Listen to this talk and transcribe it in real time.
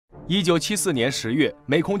1974年10月，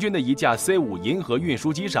美空军的一架 C5 银河运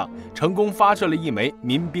输机上成功发射了一枚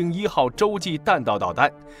民兵1号洲际弹道导弹。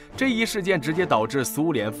这一事件直接导致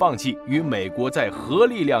苏联放弃与美国在核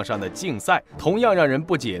力量上的竞赛。同样让人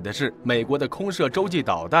不解的是，美国的空射洲际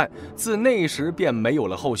导弹自那时便没有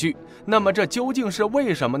了后续。那么这究竟是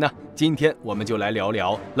为什么呢？今天我们就来聊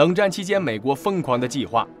聊冷战期间美国疯狂的计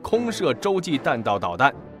划——空射洲际弹道导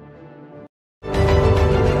弹。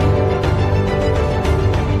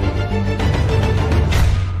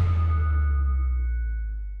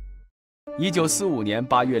1945年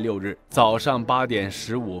8月6日早上8点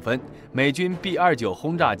15分，美军 B-29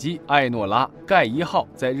 轰炸机艾诺拉盖1号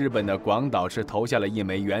在日本的广岛市投下了一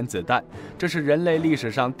枚原子弹，这是人类历史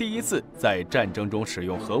上第一次在战争中使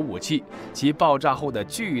用核武器，其爆炸后的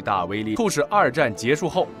巨大威力促使二战结束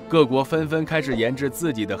后，各国纷纷开始研制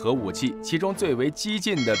自己的核武器，其中最为激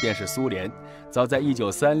进的便是苏联。早在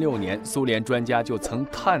1936年，苏联专家就曾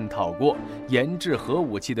探讨过研制核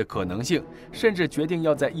武器的可能性，甚至决定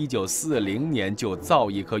要在1940年就造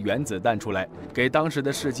一颗原子弹出来，给当时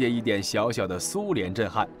的世界一点小小的苏联震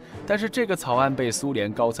撼。但是这个草案被苏联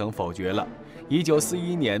高层否决了。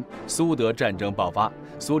1941年，苏德战争爆发，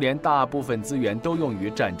苏联大部分资源都用于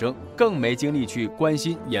战争，更没精力去关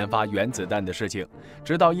心研发原子弹的事情。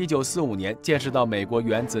直到1945年，见识到美国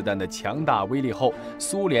原子弹的强大威力后，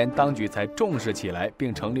苏联当局才重视起来，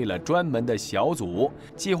并成立了专门的小组，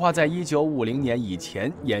计划在1950年以前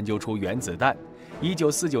研究出原子弹。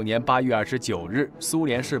1949年8月29日，苏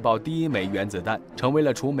联试爆第一枚原子弹，成为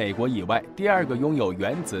了除美国以外第二个拥有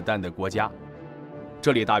原子弹的国家。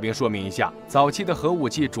这里大兵说明一下，早期的核武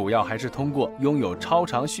器主要还是通过拥有超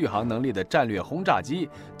长续航能力的战略轰炸机，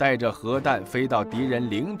带着核弹飞到敌人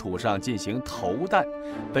领土上进行投弹，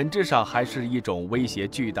本质上还是一种威胁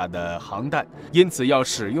巨大的航弹。因此，要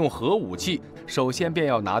使用核武器，首先便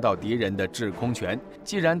要拿到敌人的制空权。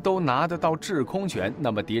既然都拿得到制空权，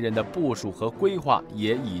那么敌人的部署和规划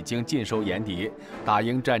也已经尽收眼底，打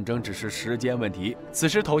赢战争只是时间问题。此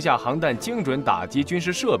时投下航弹精准打击军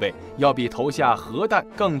事设备，要比投下核弹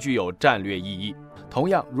更具有战略意义。同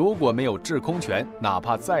样，如果没有制空权，哪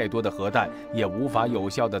怕再多的核弹也无法有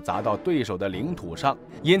效地砸到对手的领土上。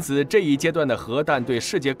因此，这一阶段的核弹对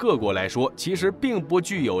世界各国来说，其实并不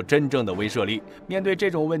具有真正的威慑力。面对这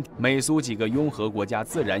种问题，美苏几个拥核国家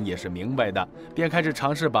自然也是明白的，便开始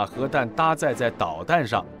尝试把核弹搭载在导弹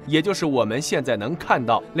上，也就是我们现在能看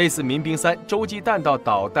到类似民兵3洲际弹道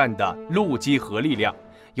导弹的陆基核力量。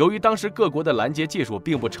由于当时各国的拦截技术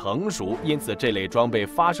并不成熟，因此这类装备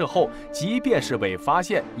发射后，即便是被发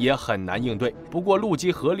现，也很难应对。不过，陆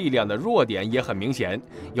基核力量的弱点也很明显，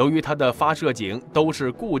由于它的发射井都是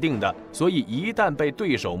固定的，所以一旦被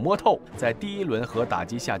对手摸透，在第一轮核打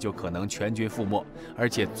击下就可能全军覆没。而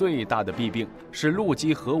且最大的弊病是，陆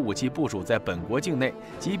基核武器部署在本国境内，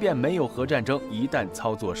即便没有核战争，一旦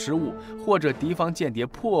操作失误，或者敌方间谍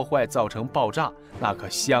破坏造成爆炸，那可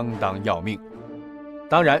相当要命。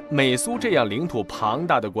当然，美苏这样领土庞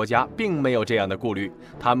大的国家并没有这样的顾虑，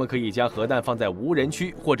他们可以将核弹放在无人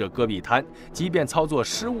区或者戈壁滩，即便操作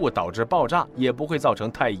失误导致爆炸，也不会造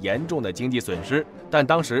成太严重的经济损失。但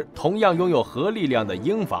当时同样拥有核力量的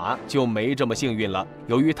英法就没这么幸运了，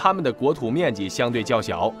由于他们的国土面积相对较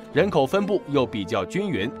小，人口分布又比较均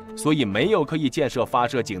匀，所以没有可以建设发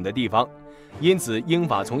射井的地方。因此，英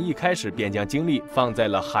法从一开始便将精力放在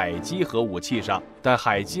了海基核武器上。但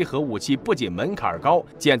海基核武器不仅门槛高，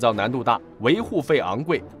建造难度大，维护费昂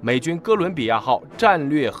贵。美军哥伦比亚号战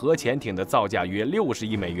略核潜艇的造价约60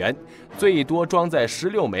亿美元，最多装载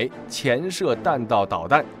16枚潜射弹道导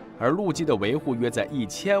弹，而陆基的维护约在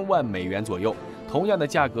1000万美元左右。同样的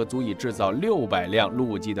价格足以制造600辆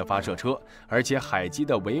陆基的发射车，而且海基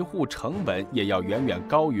的维护成本也要远远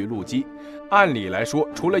高于陆基。按理来说，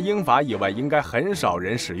除了英法以外，应该很少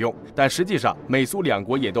人使用，但实际上，美苏两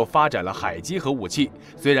国也都发展了海基核武器，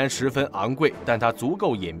虽然十分昂贵，但它足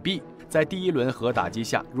够隐蔽。在第一轮核打击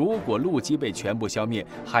下，如果陆基被全部消灭，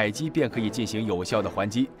海基便可以进行有效的还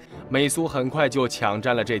击。美苏很快就抢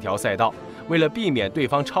占了这条赛道，为了避免对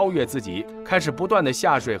方超越自己，开始不断的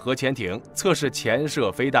下水核潜艇测试潜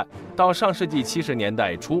射飞弹。到上世纪70年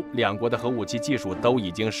代初，两国的核武器技术都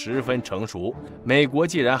已经十分成熟。美国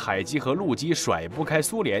既然海基和陆基甩不开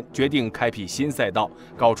苏联，决定开辟新赛道，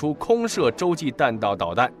搞出空射洲际弹道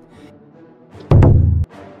导弹。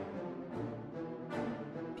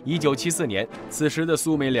1974年，此时的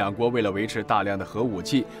苏美两国为了维持大量的核武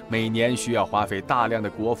器，每年需要花费大量的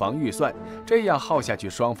国防预算，这样耗下去，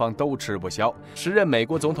双方都吃不消。时任美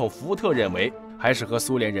国总统福特认为，还是和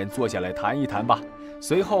苏联人坐下来谈一谈吧。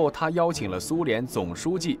随后，他邀请了苏联总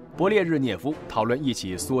书记勃列日涅夫讨论一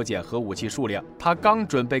起缩减核武器数量。他刚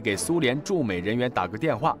准备给苏联驻美人员打个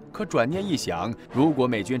电话，可转念一想，如果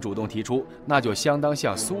美军主动提出，那就相当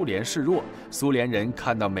向苏联示弱。苏联人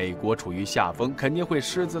看到美国处于下风，肯定会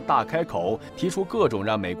狮子大开口，提出各种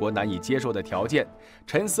让美国难以接受的条件。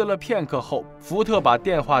沉思了片刻后，福特把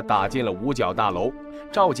电话打进了五角大楼，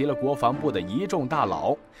召集了国防部的一众大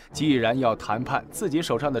佬。既然要谈判，自己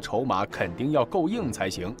手上的筹码肯定要够硬才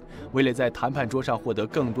行。为了在谈判桌上获得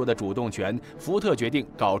更多的主动权，福特决定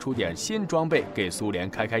搞出点新装备给苏联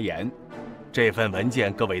开开眼。这份文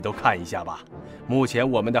件各位都看一下吧。目前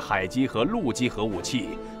我们的海基和陆基核武器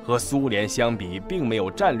和苏联相比，并没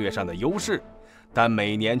有战略上的优势，但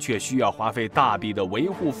每年却需要花费大笔的维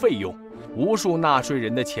护费用，无数纳税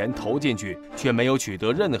人的钱投进去，却没有取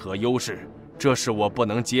得任何优势，这是我不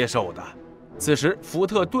能接受的。此时，福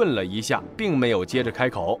特顿了一下，并没有接着开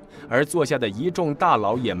口，而坐下的一众大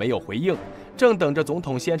佬也没有回应。正等着总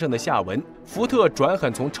统先生的下文，福特转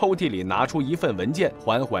狠从抽屉里拿出一份文件，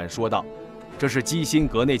缓缓说道：“这是基辛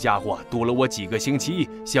格那家伙堵了我几个星期，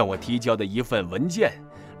向我提交的一份文件。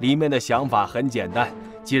里面的想法很简单，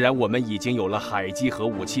既然我们已经有了海基核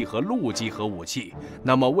武器和陆基核武器，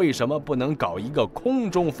那么为什么不能搞一个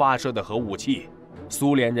空中发射的核武器？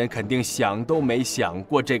苏联人肯定想都没想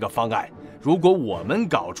过这个方案。如果我们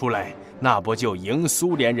搞出来，那不就赢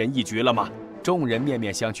苏联人一局了吗？”众人面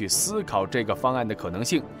面相觑，思考这个方案的可能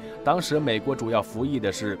性。当时，美国主要服役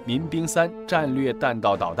的是民兵3战略弹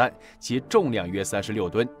道导弹，其重量约36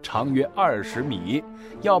吨，长约20米。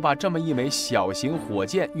要把这么一枚小型火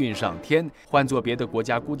箭运上天，换做别的国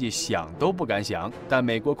家估计想都不敢想。但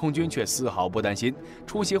美国空军却丝毫不担心。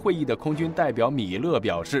出席会议的空军代表米勒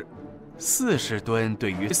表示，40吨对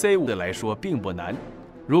于 C5 的来说并不难，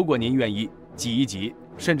如果您愿意挤一挤，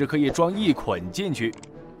甚至可以装1捆进去。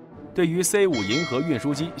对于 C5 银河运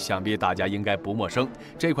输机，想必大家应该不陌生。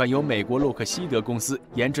这款由美国洛克希德公司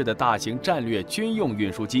研制的大型战略军用运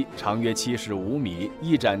输机，长约75米，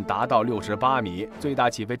翼展达到68米，最大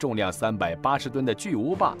起飞重量380吨的巨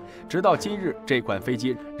无霸。直到今日，这款飞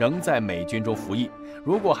机仍在美军中服役。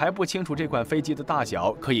如果还不清楚这款飞机的大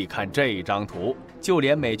小，可以看这张图。就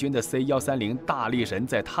连美军的 C130大力神，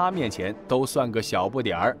在它面前都算个小不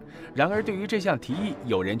点儿。然而，对于这项提议，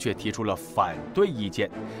有人却提出了反对意见。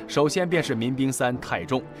首先便是民兵3太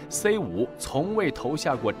重 ，C5 从未投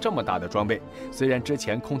下过这么大的装备。虽然之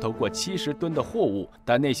前空投过70吨的货物，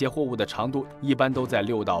但那些货物的长度一般都在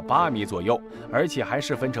6到8米左右，而且还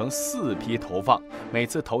是分成4批投放，每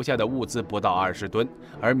次投下的物资不到20吨。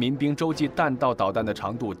而民兵洲际弹道导弹的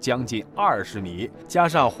长度将近20米，加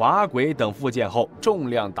上滑轨等附件后，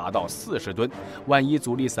重量达到40吨。万一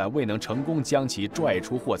阻力伞未能成功将其拽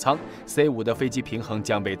出货舱 ，C5 的飞机平衡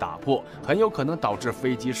将被打破，很有可能导致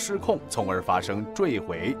飞机失控，从而发生坠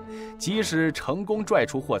毁。即使成功拽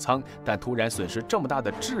出货舱，但突然损失这么大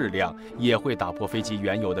的质量，也会打破飞机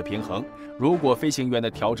原有的平衡。如果飞行员的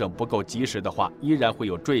调整不够及时的话，依然会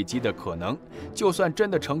有坠机的可能。就算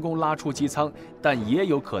真的成功拉出机舱，但也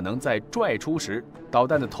有可能在拽出时，导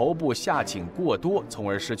弹的头部下倾过多，从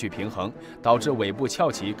而失去平衡，导致尾部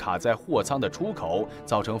翘起卡在货舱的出口，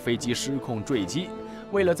造成飞机失控坠机。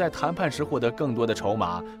为了在谈判时获得更多的筹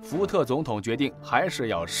码，福特总统决定还是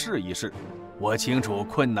要试一试。我清楚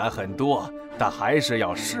困难很多，但还是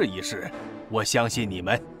要试一试。我相信你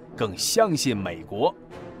们，更相信美国。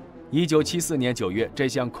1974年9月，这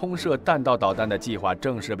项空射弹道导弹的计划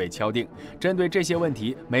正式被敲定。针对这些问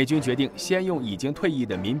题，美军决定先用已经退役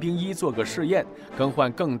的民兵1做个试验，更换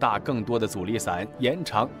更大更多的阻力伞，延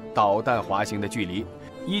长导弹滑行的距离。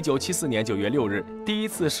1974年9月6日，第一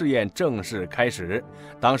次试验正式开始。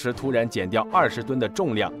当时突然减掉20吨的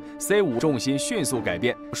重量 ，C5 重心迅速改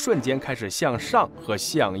变，瞬间开始向上和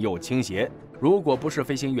向右倾斜。如果不是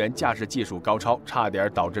飞行员驾驶技术高超，差点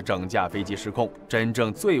导致整架飞机失控。真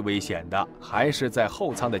正最危险的还是在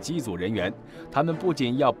后舱的机组人员，他们不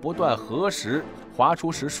仅要不断核实滑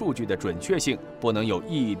出时数据的准确性，不能有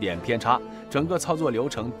一点偏差，整个操作流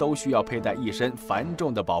程都需要佩戴一身繁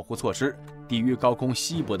重的保护措施，抵御高空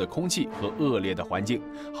稀薄的空气和恶劣的环境。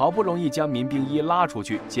好不容易将民兵1拉出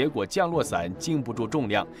去，结果降落伞经不住重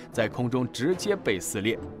量，在空中直接被撕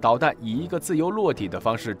裂，导弹以一个自由落体的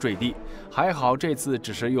方式坠地。还好这次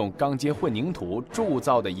只是用钢筋混凝土铸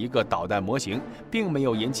造的一个导弹模型，并没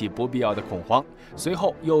有引起不必要的恐慌。随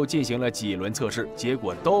后又进行了几轮测试，结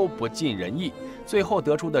果都不尽人意，最后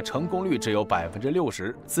得出的成功率只有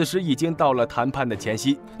60%。此时已经到了谈判的前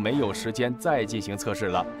夕，没有时间再进行测试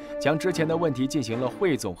了。将之前的问题进行了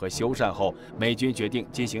汇总和修缮后，美军决定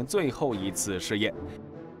进行最后一次试验。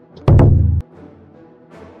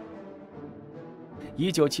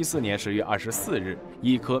1974年10月24日，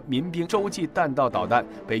一颗民兵洲际弹道导弹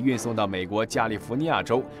被运送到美国加利福尼亚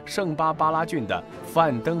州圣巴巴拉郡的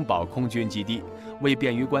范登堡空军基地。为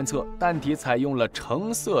便于观测，弹体采用了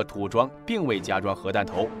橙色涂装，并未加装核弹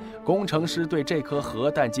头。工程师对这颗核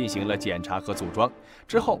弹进行了检查和组装。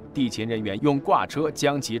之后，地勤人员用挂车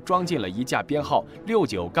将其装进了一架编号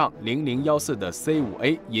69-0014的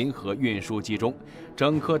C5A 银河运输机中。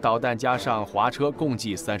整颗导弹加上滑车共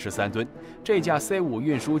计33吨。这架 C5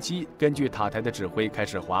 运输机根据塔台的指挥开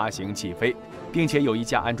始滑行起飞，并且有一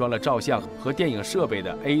架安装了照相和电影设备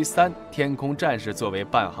的 A3 天空战士作为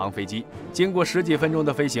伴航飞机。经过10几分钟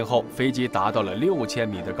的飞行后，飞机达到了6000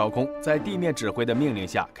米的高空，在地面指挥的命令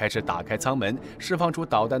下，开始打开舱门，释放出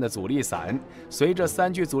导弹的阻力伞。随着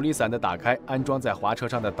3具阻力伞的打开，安装在滑车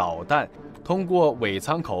上的导弹通过尾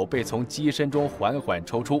舱口被从机身中缓缓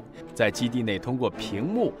抽出。在基地内通过屏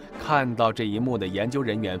幕看到这一幕的研究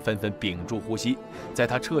人员纷纷屏住呼吸。在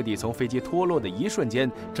它彻底从飞机脱落的一瞬间，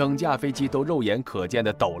整架飞机都肉眼可见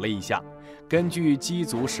地抖了一下。根据机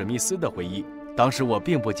组史密斯的回忆，当时我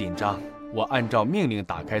并不紧张，我按照命令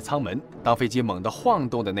打开舱门。当飞机猛地晃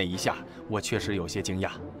动的那一下，我确实有些惊讶，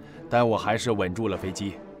但我还是稳住了飞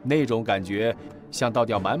机。那种感觉像倒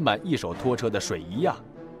掉满满一手拖车的水一样。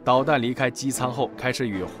导弹离开机舱后，开始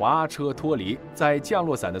与滑车脱离，在降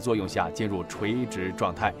落伞的作用下进入垂直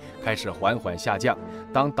状态，开始缓缓下降。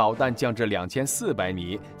当导弹降至2400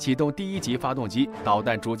米，启动第1级发动机，导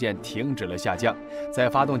弹逐渐停止了下降，在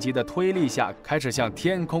发动机的推力下，开始向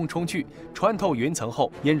天空冲去，穿透云层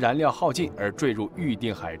后，因燃料耗尽而坠入预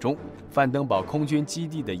定海中。范登堡空军基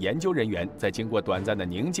地的研究人员在经过短暂的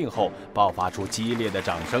宁静后，爆发出激烈的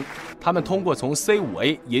掌声。他们通过从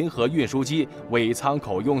C5A 银河运输机尾舱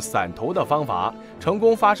口用伞头的方法，成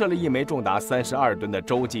功发射了一枚重达32吨的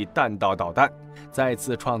洲际弹道导弹，再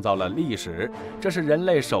次创造了历史。这是人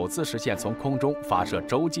类首次实现从空中发射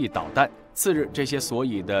洲际导弹。次日，这些所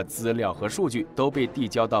有的资料和数据都被递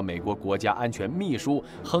交到美国国家安全秘书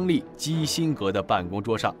亨利·基辛格的办公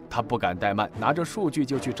桌上。他不敢怠慢，拿着数据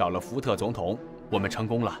就去找了福特总统。我们成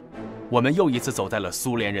功了，我们又一次走在了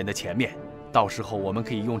苏联人的前面。到时候我们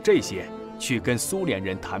可以用这些去跟苏联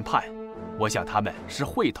人谈判，我想他们是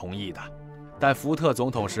会同意的。但福特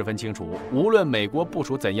总统十分清楚，无论美国部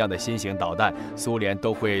署怎样的新型导弹，苏联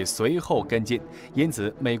都会随后跟进。因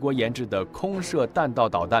此，美国研制的空射弹道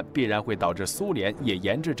导弹必然会导致苏联也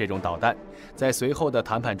研制这种导弹。在随后的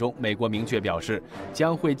谈判中，美国明确表示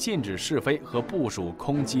将会禁止试飞和部署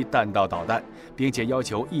空基弹道导弹，并且要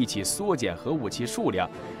求一起缩减核武器数量。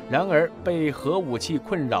然而，被核武器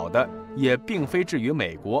困扰的也并非至于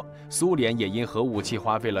美国，苏联也因核武器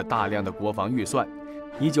花费了大量的国防预算。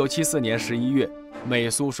1974年11月，美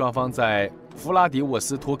苏双方在弗拉迪沃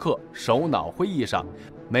斯托克首脑会议上，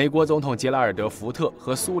美国总统杰拉尔德·福特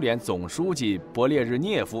和苏联总书记勃列日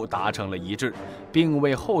涅夫达成了一致，并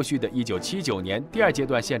为后续的1979年第2阶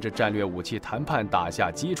段限制战略武器谈判打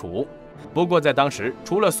下基础。不过，在当时，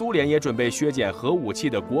除了苏联也准备削减核武器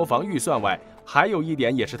的国防预算外，还有一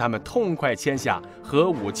点也是他们痛快签下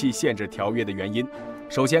核武器限制条约的原因。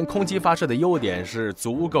首先，空机发射的优点是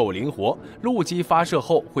足够灵活，陆基发射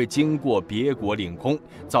后会经过别国领空，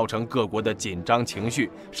造成各国的紧张情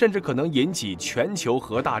绪，甚至可能引起全球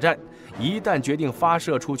核大战。一旦决定发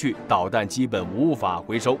射出去，导弹基本无法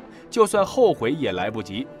回收，就算后悔也来不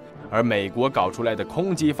及。而美国搞出来的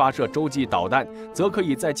空基发射洲际导弹，则可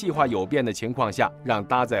以在计划有变的情况下，让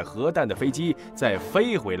搭载核弹的飞机再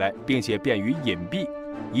飞回来，并且便于隐蔽。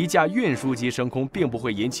一架运输机升空并不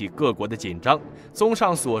会引起各国的紧张。综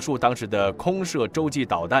上所述，当时的空射洲际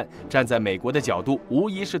导弹站在美国的角度，无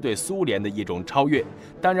疑是对苏联的一种超越。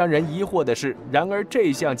但让人疑惑的是，然而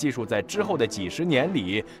这项技术在之后的几十年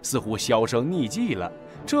里似乎销声匿迹了，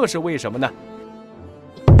这是为什么呢？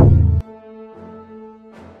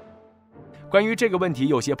关于这个问题，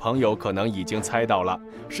有些朋友可能已经猜到了。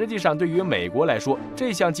实际上，对于美国来说，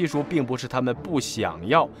这项技术并不是他们不想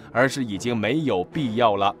要，而是已经没有必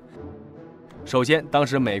要了。首先，当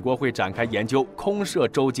时美国会展开研究空射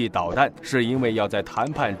洲际导弹，是因为要在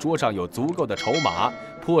谈判桌上有足够的筹码，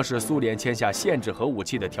迫使苏联签下限制核武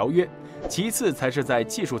器的条约。其次，才是在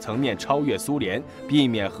技术层面超越苏联，避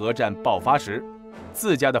免核战爆发时，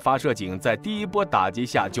自家的发射井在第一波打击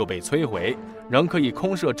下就被摧毁，仍可以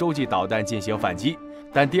空射洲际导弹进行反击。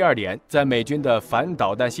但第二点，在美军的反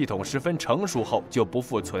导弹系统十分成熟后，就不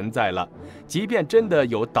复存在了。即便真的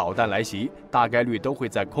有导弹来袭，大概率都会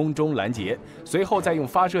在空中拦截，随后再用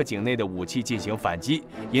发射井内的武器进行反击，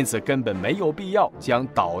因此根本没有必要将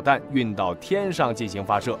导弹运到天上进行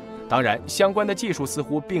发射。当然，相关的技术似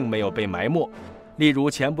乎并没有被埋没。例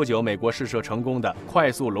如前不久美国试射成功的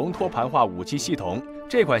快速龙托盘化武器系统，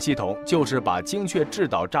这款系统就是把精确制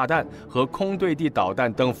导炸弹和空对地导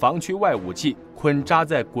弹等防区外武器捆扎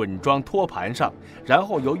在滚装托盘上，然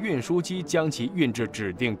后由运输机将其运至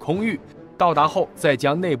指定空域。到达后，再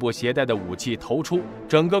将内部携带的武器投出，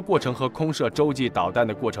整个过程和空射洲际导弹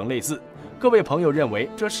的过程类似。各位朋友认为，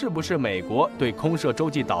这是不是美国对空射洲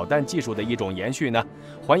际导弹技术的一种延续呢？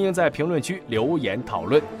欢迎在评论区留言讨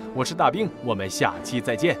论。我是大兵，我们下期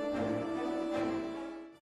再见。